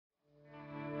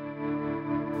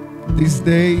This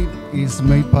day is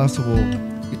made possible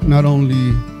not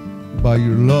only by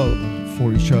your love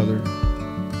for each other,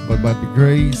 but by the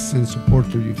grace and support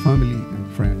of your family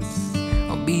and friends.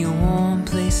 I'll be a warm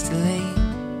place to lay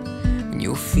when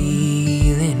you're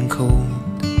feeling cold,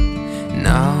 and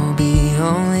I'll be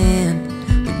all in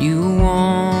when you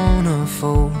wanna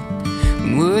fold.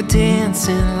 When we're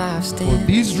dancing life's dance, For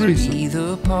this reason, be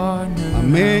the partner a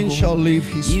man shall leave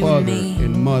his father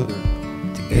and mother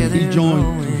and be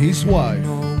joined to his wife,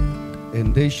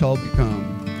 and they shall become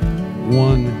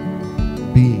one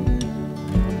being,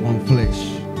 one flesh.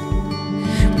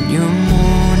 When you're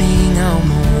mourning, I'll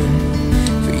mourn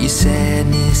for your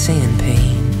sadness and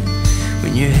pain.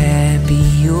 When you're happy,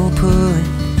 you'll put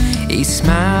a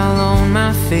smile on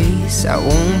my face. I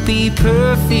won't be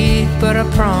perfect, but I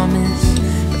promise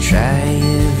I'll try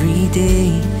every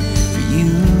day for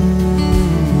you.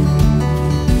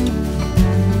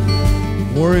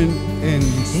 Warren and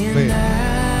Lizbeth,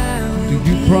 do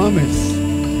you promise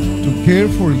to care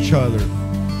for each other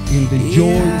in the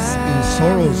joys and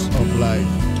sorrows of life,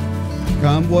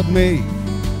 come what may,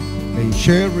 and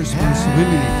share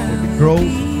responsibility for the growth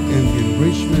and the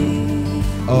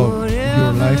enrichment of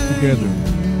your life together?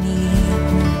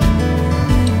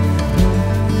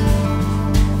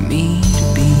 Me to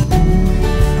be.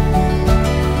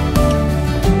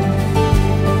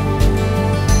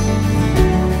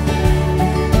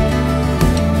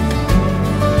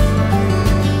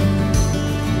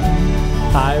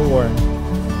 I, Warren,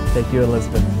 take you,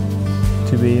 Elizabeth,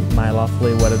 to be my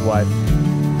lawfully wedded wife.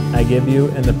 I give you,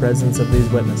 in the presence of these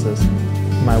witnesses,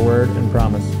 my word and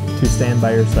promise to stand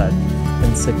by your side,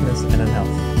 in sickness and in health,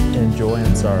 in joy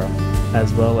and sorrow,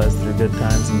 as well as through good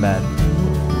times and bad.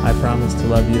 I promise to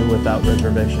love you without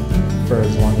reservation, for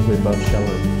as long as we both shall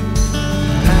live.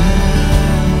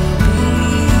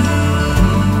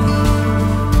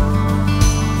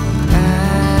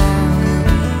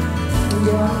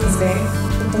 Yo, Lizbeth,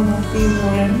 te tomo a ti,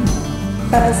 Warren,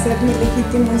 para ser mi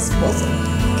legítimo esposo.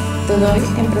 Te doy,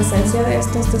 en presencia de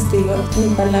estos testigos,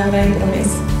 mi palabra y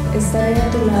promesa. Estaré a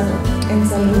tu lado, en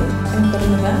salud,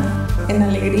 enfermedad, en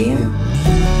alegría.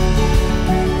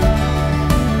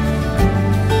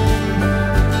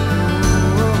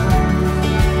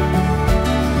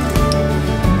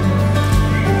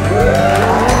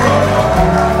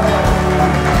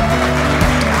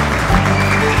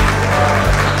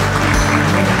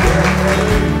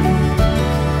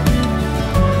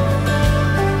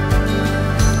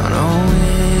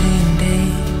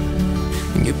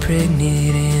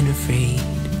 Pregnant and afraid,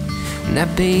 when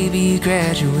that baby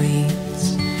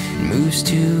graduates and moves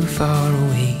too far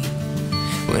away,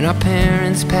 when our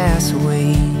parents pass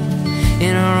away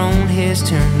and our own hairs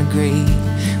turn to gray,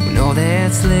 when all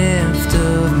that's left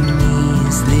of me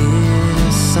is living.